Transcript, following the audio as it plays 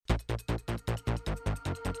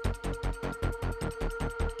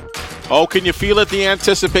Oh, can you feel it? The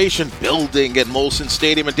anticipation building at Molson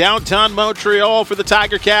Stadium in downtown Montreal for the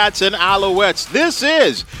Tiger Cats and Alouettes. This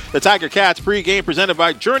is the Tiger Cats pregame presented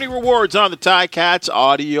by Journey Rewards on the Ticats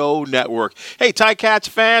Audio Network. Hey, Ticats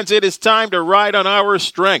fans, it is time to ride on our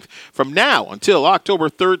strength. From now until October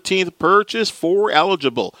 13th, purchase 4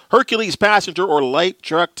 eligible Hercules passenger or light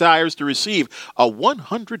truck tires to receive a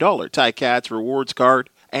 $100 Ticats Rewards card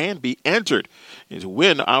and be entered to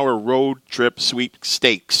win our road trip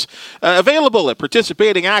sweepstakes. Available at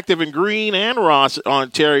participating Active and Green and Ross,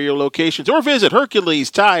 Ontario locations, or visit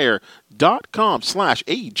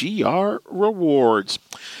HerculesTire.com/AGR Rewards.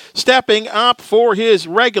 Stepping up for his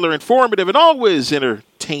regular, informative, and always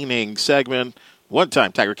entertaining segment,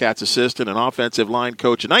 one-time Tiger Cats assistant and offensive line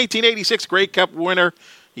coach, 1986 Grey Cup winner,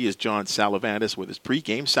 he is John Salavandis with his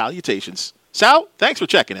pregame salutations. Sal, thanks for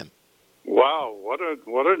checking in. Wow, what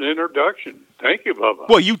an introduction. Thank you, Bubba.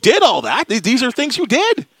 Well, you did all that. These are things you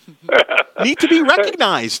did. Need to be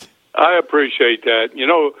recognized. I appreciate that. You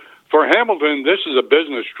know, for Hamilton, this is a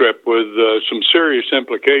business trip with some serious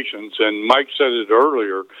implications, and Mike said it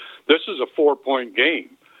earlier. This is a 4-point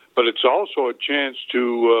game, but it's also a chance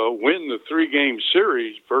to win the 3-game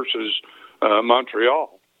series versus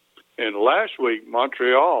Montreal. And last week,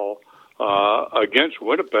 Montreal against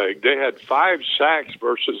Winnipeg, they had 5 sacks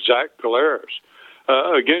versus Zach Collaros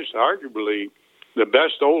against arguably the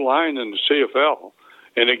best O-line in the CFL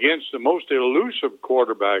and against the most elusive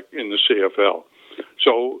quarterback in the CFL.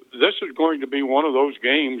 So this is going to be one of those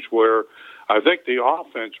games where I think the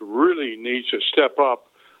offense really needs to step up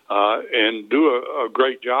and do a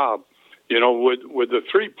great job. You know, with the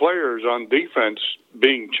 3 players on defense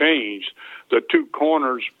being changed, the 2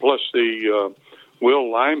 corners plus the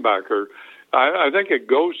Will linebacker, I think it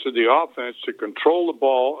goes to the offense to control the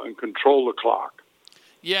ball and control the clock.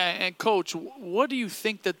 Yeah, and Coach, what do you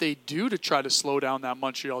think that they do to try to slow down that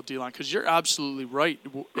Montreal D-line? Because you're absolutely right.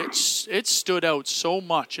 It stood out so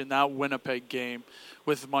much in that Winnipeg game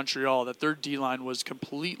with Montreal that their D-line was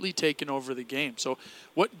completely taking over the game. So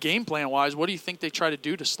what game plan-wise, what do you think they try to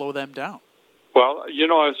do to slow them down? Well, you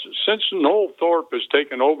know, since Noel Thorpe has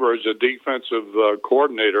taken over as a defensive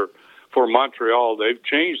coordinator for Montreal, they've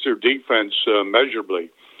changed their defense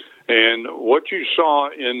measurably. And what you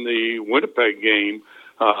saw in the Winnipeg game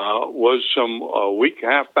was some weak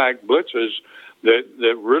halfback blitzes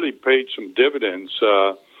that really paid some dividends.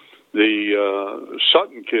 The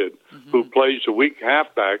Sutton kid who plays the weak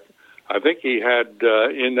halfback, I think he had,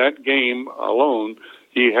 in that game alone,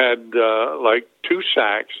 he had like 2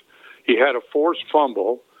 sacks. He had a forced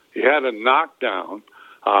fumble. He had a knockdown.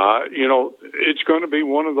 You know, it's going to be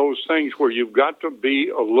one of those things where you've got to be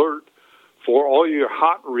alert for all your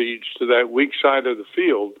hot reads to that weak side of the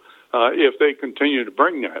field if they continue to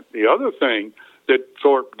bring that. The other thing that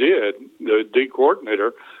Thorpe did, the D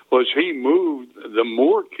coordinator, was he moved the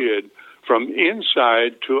Moore kid from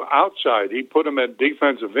inside to outside. He put him at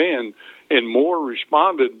defensive end, and Moore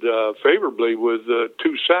responded favorably with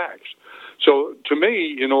 2 sacks. So to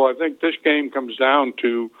me, you know, I think this game comes down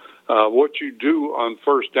to what you do on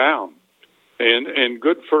first down, and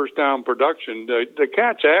good first down production. The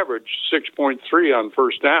Cats average 6.3 on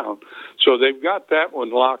first down, so they've got that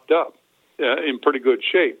one locked up in pretty good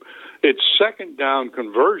shape. It's second down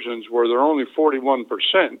conversions where they're only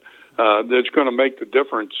 41%. That's going to make the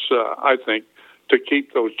difference, I think, to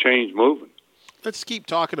keep those chains moving. Let's keep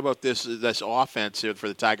talking about this offense here for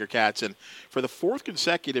the Tiger Cats. And for the 4th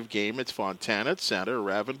consecutive game, it's Fontana at center,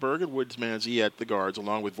 Ravenberg and Woodsmansey at the guards,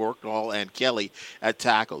 along with Vorknall and Kelly at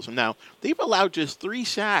tackles. And now, they've allowed just 3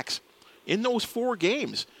 sacks in those 4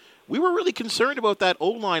 games. We were really concerned about that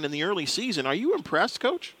O-line in the early season. Are you impressed,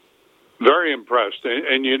 Coach? Very impressed.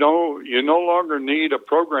 And you know, you no longer need a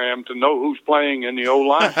program to know who's playing in the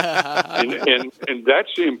O-line. and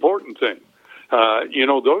that's the important thing. You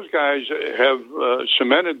know, those guys have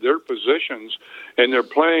cemented their positions, and they're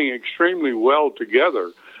playing extremely well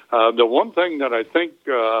together. The one thing that I think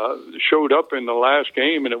showed up in the last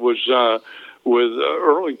game, and it was with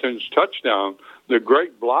Earlington's touchdown, the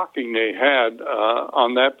great blocking they had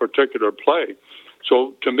on that particular play.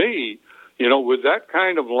 So to me, you know, with that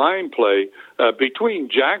kind of line play between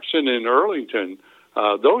Jackson and Earlington,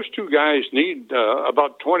 those 2 guys need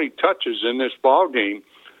about 20 touches in this ball game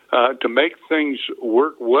to make things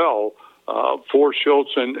work well for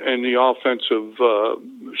Schultz and the offensive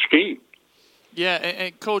scheme. Yeah,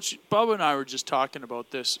 and Coach, Bubba and I were just talking about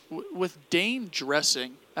this. With Dane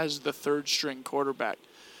dressing as the 3rd-string quarterback,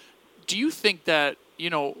 do you think that, you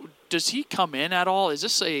know, does he come in at all? Is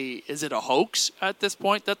it a hoax at this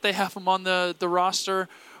point that they have him on the roster?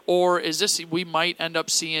 Or is this, we might end up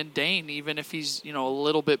seeing Dane even if he's, you know, a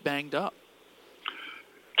little bit banged up?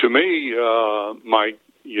 To me, Mike,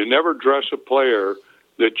 you never dress a player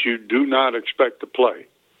that you do not expect to play.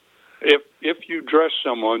 If you dress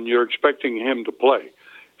someone, you're expecting him to play.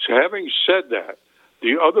 So having said that,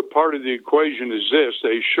 the other part of the equation is this.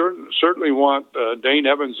 They certainly want Dane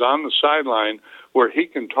Evans on the sideline where he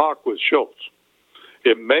can talk with Schultz.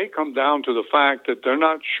 It may come down to the fact that they're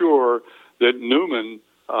not sure that Newman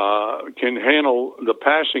can handle the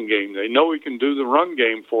passing game. They know he can do the run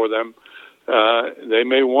game for them. They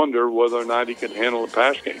may wonder whether or not he can handle the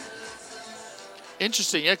pass game.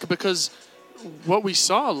 Interesting, yeah, because what we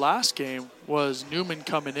saw last game was Newman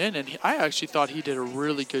coming in, and I actually thought he did a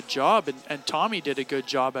really good job, and Tommy did a good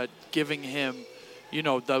job at giving him,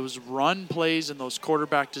 those run plays and those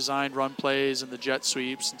quarterback designed run plays and the jet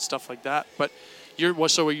sweeps and stuff like that. But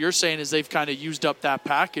so what you're saying is they've kind of used up that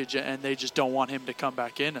package and they just don't want him to come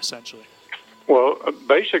back in, essentially. Well,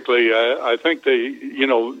 basically, I think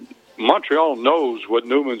Montreal knows what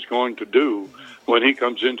Newman's going to do when he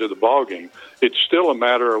comes into the ball game. It's still a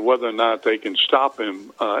matter of whether or not they can stop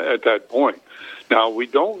him at that point. Now, we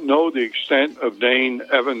don't know the extent of Dane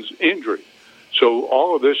Evans' injury, so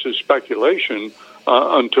all of this is speculation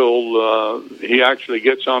until he actually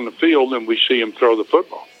gets on the field and we see him throw the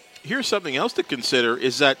football. Here's something else to consider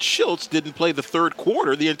is that Schultz didn't play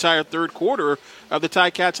the entire third quarter of the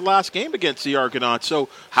Ticats' last game against the Argonauts. So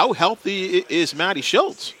how healthy is Matty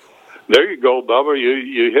Schultz? There you go, Bubba.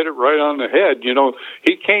 You hit it right on the head.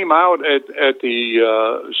 He came out at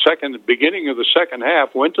the beginning of the second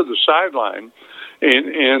half, went to the sideline,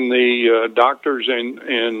 and the doctors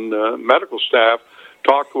and medical staff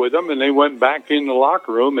talked with him, and they went back in the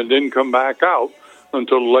locker room and didn't come back out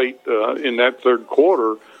until late in that third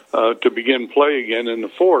quarter to begin play again in the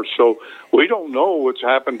fourth. So we don't know what's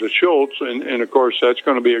happened to Schultz, and of course that's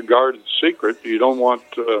going to be a guarded secret. You don't want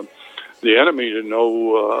the enemy to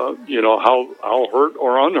know, how hurt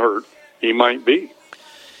or unhurt he might be.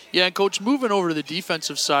 Yeah, and Coach, moving over to the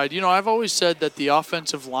defensive side, I've always said that the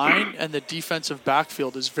offensive line and the defensive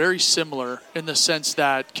backfield is very similar in the sense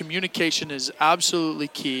that communication is absolutely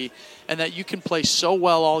key and that you can play so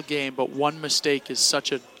well all game, but one mistake is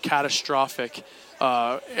such a catastrophic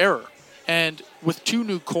error. And with two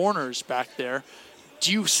new corners back there,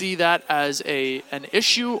 do you see that as an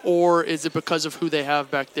issue, or is it because of who they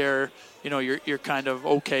have back there, you're kind of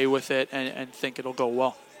okay with it and think it'll go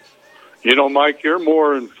well? Mike, you're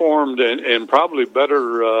more informed and probably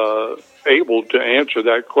better able to answer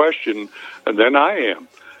that question than I am.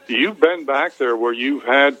 You've been back there where you've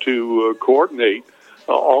had to coordinate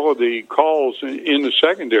all of the calls in the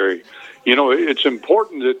secondary. It's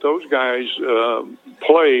important that those guys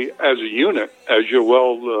play as a unit, as you're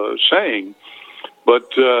well saying.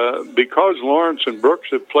 But because Lawrence and Brooks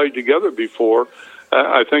have played together before,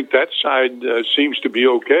 I think that side seems to be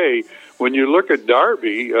okay. When you look at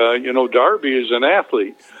Darby, Darby is an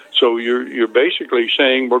athlete. So you're basically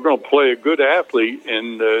saying we're going to play a good athlete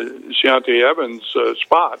in Ciante Evans'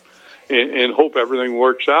 spot and hope everything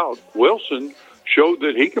works out. Wilson showed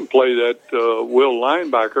that he can play that will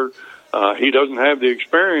linebacker. He doesn't have the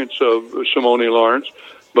experience of Simone Lawrence,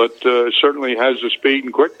 but certainly has the speed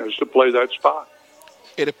and quickness to play that spot.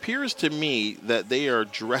 It appears to me that they are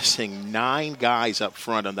dressing 9 guys up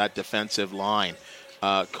front on that defensive line,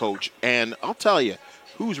 Coach. And I'll tell you,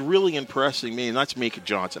 who's really impressing me, and that's Mika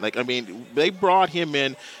Johnson. They brought him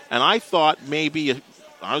in, and I thought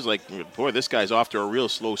I was like, boy, this guy's off to a real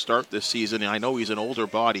slow start this season. And I know he's an older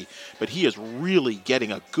body, but he is really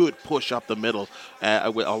getting a good push up the middle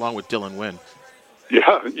along with Dylan Wynn.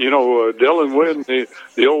 Yeah, Dylan Wynn,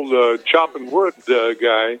 the old chopping wood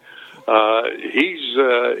guy,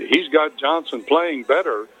 he's got Johnson playing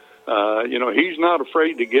better. He's not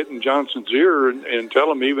afraid to get in Johnson's ear and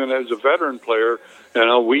tell him, even as a veteran player,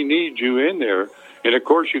 we need you in there. And, of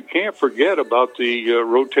course, you can't forget about the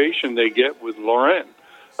rotation they get with Laurent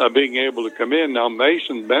being able to come in. Now,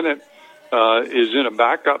 Mason Bennett is in a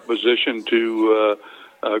backup position to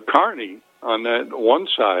Carney on that one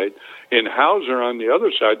side and Hauser on the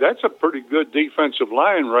other side. That's a pretty good defensive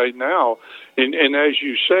line right now. And as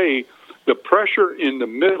you say, the pressure in the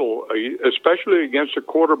middle, especially against a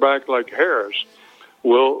quarterback like Harris,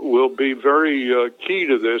 will be very key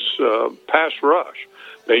to this pass rush.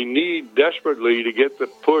 They need desperately to get the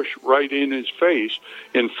push right in his face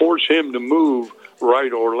and force him to move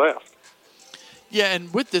right or left. Yeah,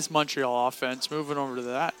 and with this Montreal offense, moving over to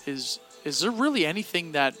that, is there really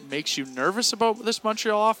anything that makes you nervous about this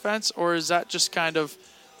Montreal offense, or is that just kind of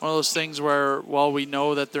one of those things where, well, we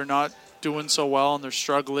know that they're not doing so well and they're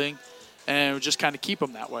struggling, and we just kind of keep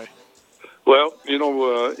them that way? Well,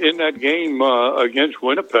 in that game against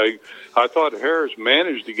Winnipeg, I thought Harris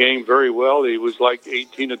managed the game very well. He was like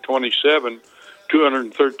 18 of 27,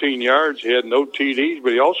 213 yards. He had no TDs,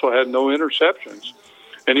 but he also had no interceptions.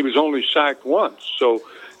 And he was only sacked once. So,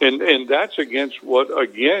 and that's against what,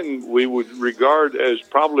 again, we would regard as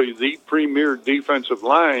probably the premier defensive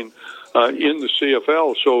line in the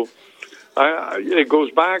CFL. So it goes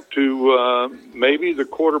back to maybe the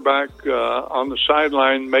quarterback on the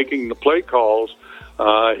sideline making the play calls.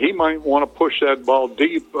 He might want to push that ball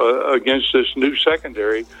deep against this new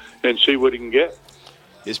secondary and see what he can get.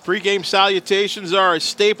 His pregame salutations are a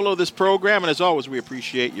staple of this program, and as always, we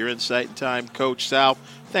appreciate your insight and time, Coach Sal.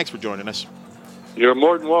 Thanks for joining us. You're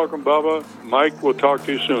more than welcome, Bubba. Mike, we'll talk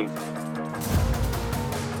to you soon.